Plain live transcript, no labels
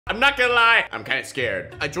I'm not gonna lie, I'm kind of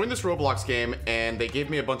scared. I joined this Roblox game and they gave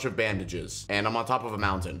me a bunch of bandages and I'm on top of a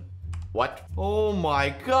mountain. What? Oh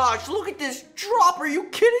my gosh, look at this drop. Are you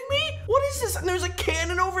kidding me? What is this? And there's a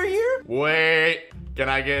cannon over here? Wait, can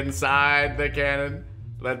I get inside the cannon?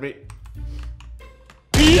 Let me.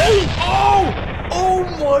 Oh! Oh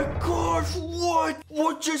my gosh, what?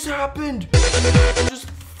 What just happened?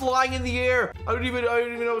 Just flying in the air. I don't even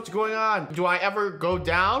know what's going on. Do I ever go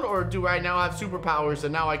down or do I now have superpowers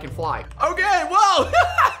and now I can fly? Okay, well,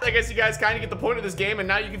 I guess you guys kind of get the point of this game and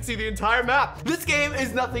now you can see the entire map. This game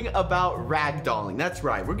is nothing about ragdolling. That's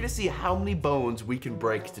right. We're gonna see how many bones we can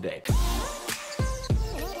break today.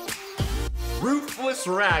 Ruthless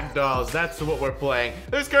Ragdolls, that's what we're playing.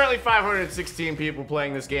 There's currently 516 people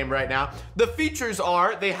playing this game right now. The features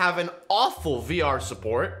are, they have an awful VR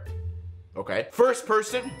support. Okay. First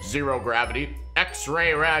person, zero gravity,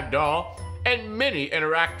 X-ray ragdoll, and many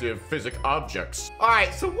interactive physics objects. All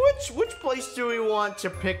right, so which place do we want to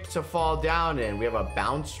pick to fall down in? We have a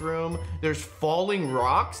bounce room. There's falling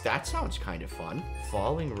rocks. That sounds kind of fun.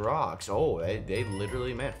 Falling rocks. Oh, they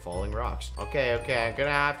literally meant falling rocks. Okay, I'm gonna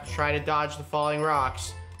have to try to dodge the falling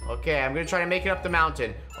rocks. Okay, I'm gonna try to make it up the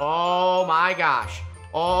mountain. Oh my gosh.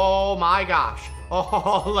 Oh my gosh.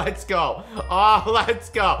 Oh, let's go. Oh, let's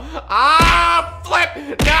go. Ah, flip.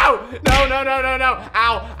 No.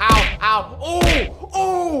 Ow, ow, ow.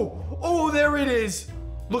 Oh, there it is.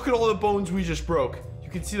 Look at all the bones we just broke. You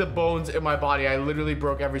can see the bones in my body. I literally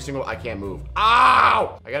broke every single, I can't move.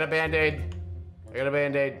 Ow. I got a Band-Aid.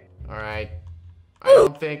 All right. I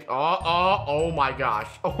don't think, oh my gosh.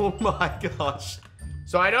 Oh my gosh.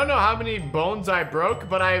 So I don't know how many bones I broke,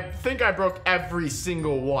 but I think I broke every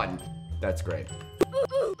single one. That's great.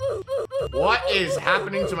 What is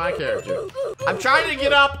happening to my character? I'm trying to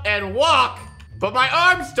get up and walk, but my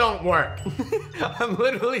arms don't work. I'm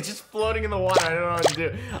literally just floating in the water. I don't know what to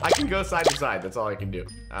do. I can go side to side. That's all I can do.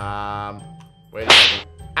 Wait a second.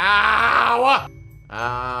 Ow!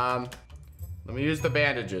 Let me use the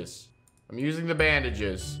bandages. I'm using the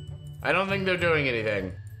bandages. I don't think they're doing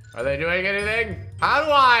anything. Are they doing anything? How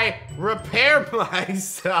do I repair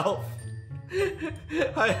myself?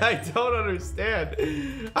 I don't understand.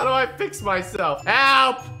 How do I fix myself?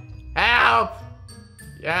 Help! Help!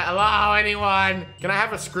 Yeah, hello, anyone? Can I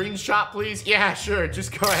have a screenshot, please? Yeah, sure.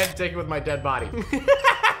 Just go ahead and take it with my dead body.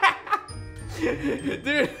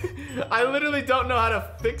 Dude, I literally don't know how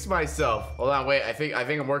to fix myself. Hold on, wait. I think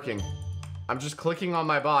I'm working. I'm just clicking on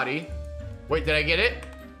my body. Wait, did I get it?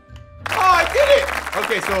 Oh, I did it!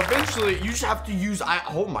 Okay, so eventually you just have to use,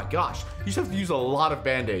 oh my gosh. You just have to use a lot of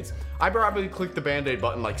Band-Aids. I probably clicked the Band-Aid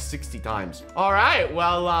button like 60 times. All right,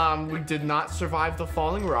 well, we did not survive the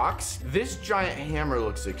falling rocks. This giant hammer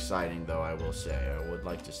looks exciting though, I will say. I would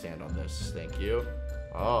like to stand on this, thank you.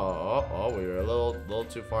 Oh, we were a little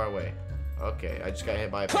too far away. Okay, I just got hit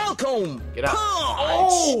by a Welcome! Get up.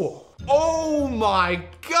 Oh my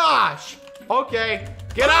gosh! Okay,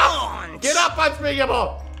 get up! Get up,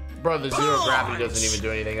 Unspeakable! Bro, the zero gravity doesn't even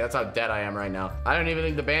do anything. That's how dead I am right now. I don't even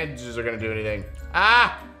think the bandages are gonna do anything.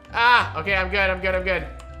 Okay, I'm good.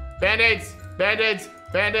 Band-Aids.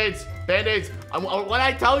 When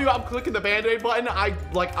I tell you I'm clicking the Band-Aid button,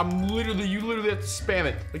 you literally have to spam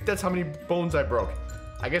it. Like, that's how many bones I broke.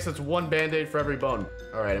 I guess it's one Band-Aid for every bone.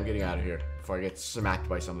 All right, I'm getting out of here before I get smacked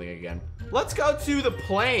by something again. Let's go to the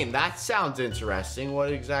plane. That sounds interesting.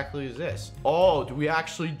 What exactly is this? Oh, do we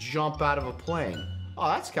actually jump out of a plane? Oh,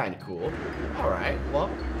 that's kind of cool. All right, well,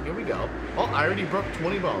 here we go. Oh, I already broke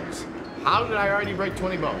 20 bones. How did I already break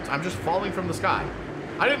 20 bones? I'm just falling from the sky.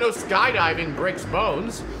 I didn't know skydiving breaks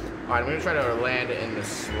bones. All right, I'm gonna try to land in the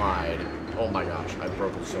slide. Oh my gosh, I've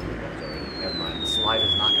broken so many bones already. Never mind, the slide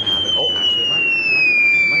is not gonna happen. Oh, actually, it might.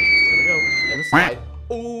 Here we go, in the slide.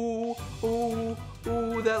 Oh,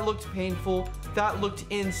 that looked painful. That looked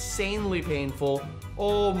insanely painful.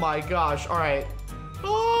 Oh my gosh, all right.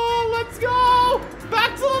 Oh, let's go!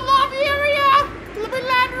 Back to the lobby area! Let me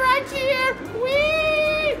land right here! Whee!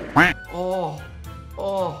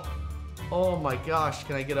 Oh my gosh,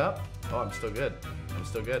 can I get up? Oh, I'm still good. We're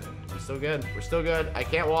still good. I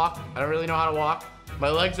can't walk. I don't really know how to walk. My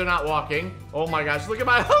legs are not walking. Oh my gosh, look at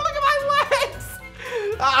my legs!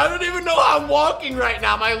 I don't even know how I'm walking right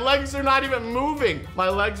now. My legs are not even moving. My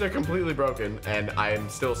legs are completely broken, and I am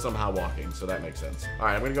still somehow walking, so that makes sense. All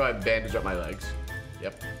right, I'm gonna go ahead and bandage up my legs.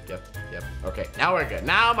 Yep. Okay, now we're good.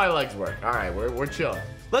 Now my legs work. All right, we're chilling.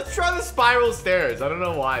 Let's try the spiral stairs. I don't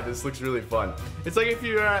know why. This looks really fun. It's like if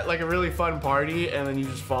you're at like a really fun party and then you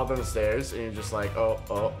just fall down the stairs and you're just like, oh,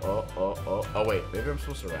 wait. Maybe I'm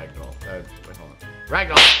supposed to ragdoll. Wait, hold on.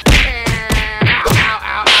 Ragdoll.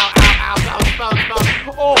 Ow.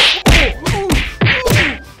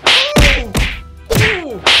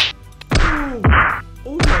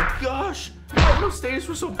 stairs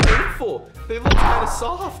were so painful. They look kind of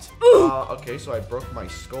soft. Okay, so I broke my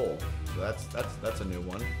skull. So that's a new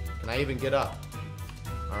one. Can I even get up?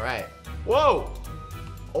 All right. Whoa.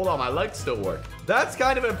 Hold on, my legs still work. That's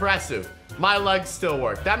kind of impressive. My legs still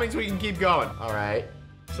work. That means we can keep going. All right.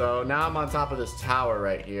 So now I'm on top of this tower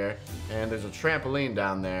right here, and there's a trampoline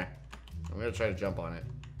down there. I'm gonna try to jump on it.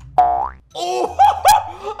 Oh,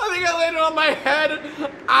 I think I landed on my head.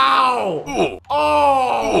 Ow.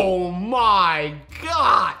 Oh my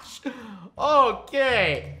gosh.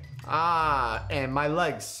 Okay. And my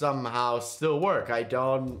legs somehow still work. I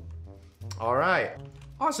don't. All right.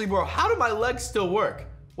 Honestly, bro, how do my legs still work?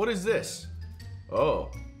 What is this? Oh,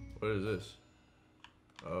 what is this?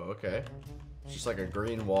 Oh, okay. It's just like a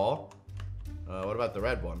green wall. What about the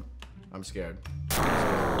red one? I'm scared.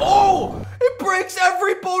 Oh, it breaks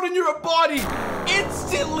every bone in your body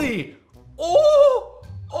instantly. Oh.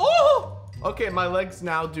 Okay, my legs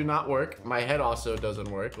now do not work. My head also doesn't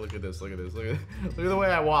work. Look at this, look at this, look at the way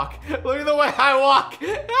I walk. Look at the way I walk.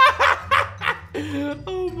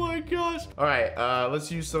 Oh my gosh. All right,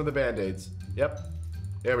 let's use some of the band-aids. Yep,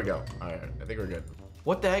 there we go. All right, I think we're good.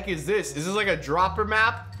 What the heck is this? Is this like a dropper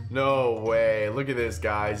map? No way, look at this,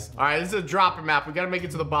 guys. All right, this is a dropper map. We gotta make it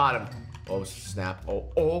to the bottom. Oh, snap.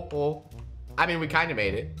 Oh. I mean, we kind of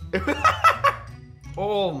made it.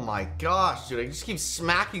 Oh my gosh, dude, I just keep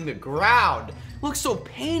smacking the ground. It looks so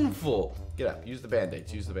painful. Get up, use the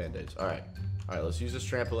band-aids, use the band-aids. All right, let's use this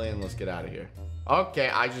trampoline and let's get out of here. Okay,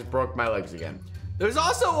 I just broke my legs again. There's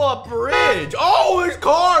also a bridge. Oh, there's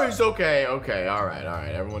cars. Okay, all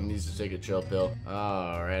right. Everyone needs to take a chill pill.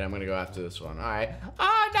 All right, I'm gonna go after this one. All right.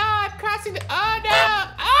 Oh no, I'm crossing the, oh no.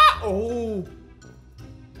 Ah! Oh.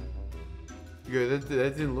 Yeah, that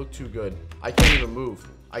didn't look too good. I can't even move.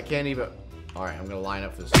 I can't even. All right, I'm gonna line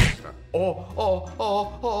up for this next car. Oh.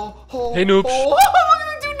 Hey, noobs. Oh, look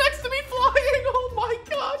at the dude next to me flying. Oh my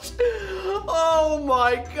gosh. Oh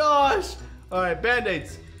my gosh. All right,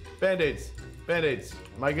 band-aids.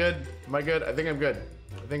 Am I good? I think I'm good.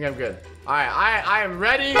 All right, I am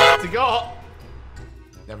ready to go.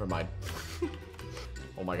 Never mind.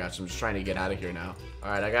 Oh my gosh, I'm just trying to get out of here now.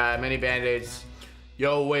 All right, I got many band-aids.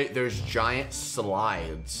 Yo, wait, there's giant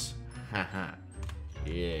slides. Haha.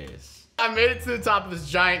 Yes. I made it to the top of this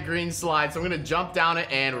giant green slide, so I'm gonna jump down it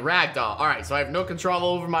and ragdoll. All right, so I have no control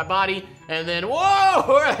over my body, and then, whoa,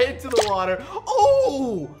 right into the water.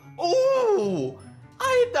 Oh,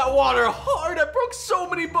 I hit that water hard. I broke so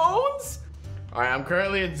many bones. All right, I'm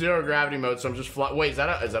currently in zero gravity mode, so I'm just flying. Wait, is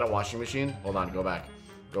that a washing machine? Hold on, go back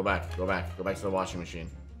to the washing machine.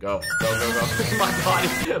 Go. Look at my body.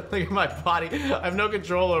 Look at my body. I have no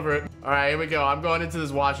control over it. All right, here we go. I'm going into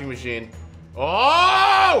this washing machine.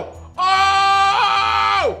 Oh!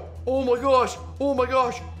 Oh my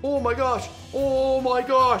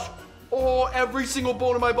gosh. Oh, every single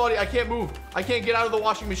bone in my body. I can't move. I can't get out of the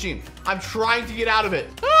washing machine. I'm trying to get out of it.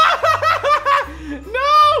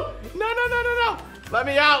 No. Let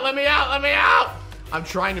me out. I'm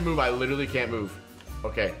trying to move. I literally can't move.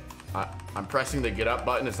 Okay. I'm pressing the get up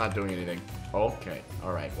button. It's not doing anything. Okay.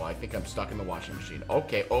 All right. Well, I think I'm stuck in the washing machine.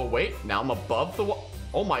 Okay. Oh, wait. Now I'm above the wall.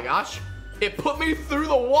 Oh my gosh. It put me through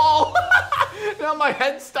the wall. Now my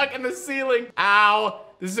head's stuck in the ceiling. Ow.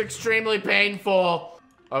 This is extremely painful.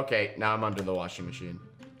 Okay. Now I'm under the washing machine.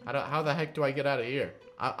 How the heck do I get out of here?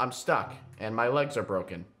 I'm stuck and my legs are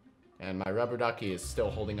broken. And my rubber ducky is still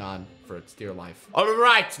holding on for its dear life. All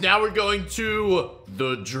right, now we're going to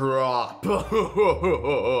the drop.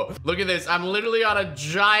 Look at this. I'm literally on a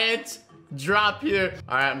giant drop here.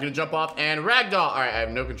 All right, I'm gonna jump off and ragdoll. All right, I have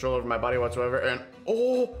no control over my body whatsoever. And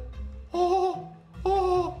oh,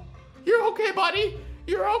 you're okay, buddy.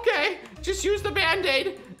 You're okay. Just use the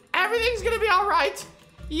Band-Aid. Everything's gonna be all right.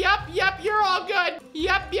 Yep, you're all good.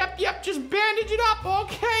 Yep, just bandage it up,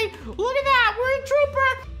 okay? Look at that, we're a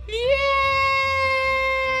trooper. Yay!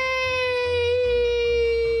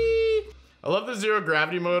 I love the zero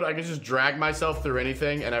gravity mode. I can just drag myself through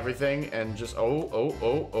anything and everything and just, oh,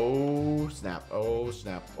 snap, I don't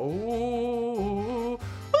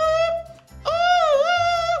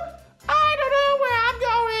know where I'm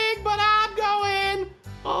going, but I'm going.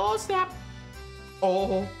 Oh, snap.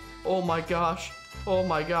 Oh my gosh.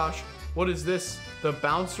 What is this? The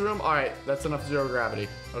bounce room? All right, that's enough zero gravity.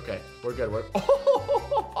 Okay, we're good.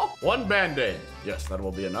 One Band-Aid. Yes, that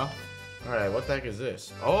will be enough. All right, what the heck is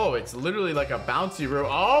this? Oh, it's literally like a bouncy room.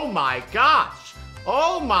 Oh my gosh.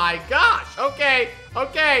 Okay,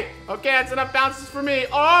 that's enough bounces for me.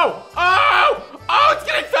 Oh, it's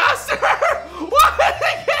getting faster. Why is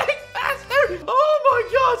it getting faster? Oh my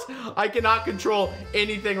gosh. I cannot control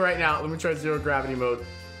anything right now. Let me try zero gravity mode.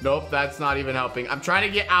 Nope, that's not even helping. I'm trying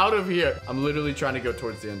to get out of here. I'm literally trying to go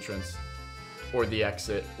towards the entrance. Or the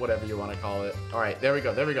exit, whatever you want to call it. All right, there we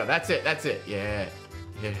go. There we go. That's it. That's it. Yeah.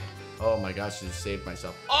 Yeah. Oh my gosh, I just saved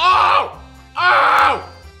myself. Oh! Oh!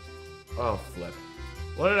 Oh, flip.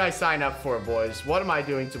 What did I sign up for, boys? What am I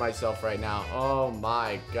doing to myself right now? Oh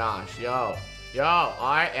my gosh. Yo. Yo. All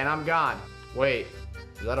right, and I'm gone. Wait.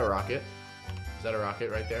 Is that a rocket? Is that a rocket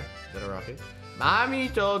right there? Is that a rocket? Mommy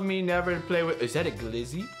told me never to play with... Is that a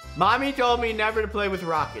glizzy? Mommy told me never to play with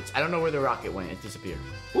rockets. I don't know where the rocket went. It disappeared.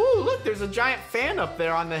 Ooh, look, there's a giant fan up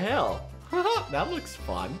there on the hill. That looks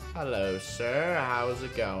fun. Hello, sir. How's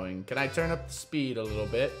it going? Can I turn up the speed a little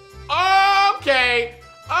bit? Okay.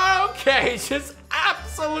 Okay. Just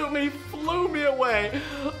absolutely flew me away.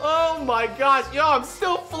 Oh, my gosh. Yo, I'm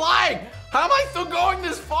still flying. How am I still going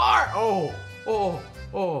this far? Oh, oh,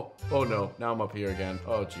 oh. Oh no, now I'm up here again.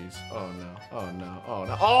 Oh jeez. Oh no. Oh no. Oh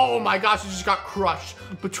no. Oh my gosh, I just got crushed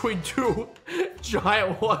between two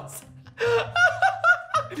giant ones.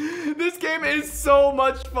 This game is so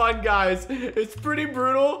much fun, guys. It's pretty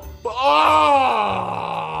brutal, but oh!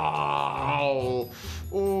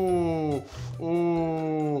 Ooh.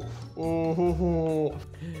 Ooh. Ooh.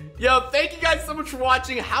 Yo, thank you guys so much for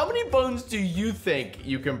watching. How many bones do you think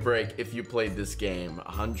you can break if you played this game?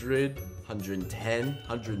 100? 110,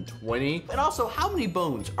 120. And also, how many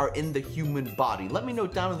bones are in the human body? Let me know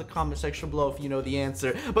down in the comment section below if you know the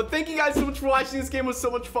answer. But thank you guys so much for watching. This game was so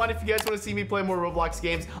much fun. If you guys want to see me play more Roblox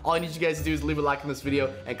games, all I need you guys to do is leave a like on this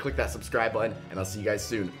video and click that subscribe button, and I'll see you guys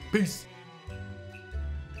soon. Peace.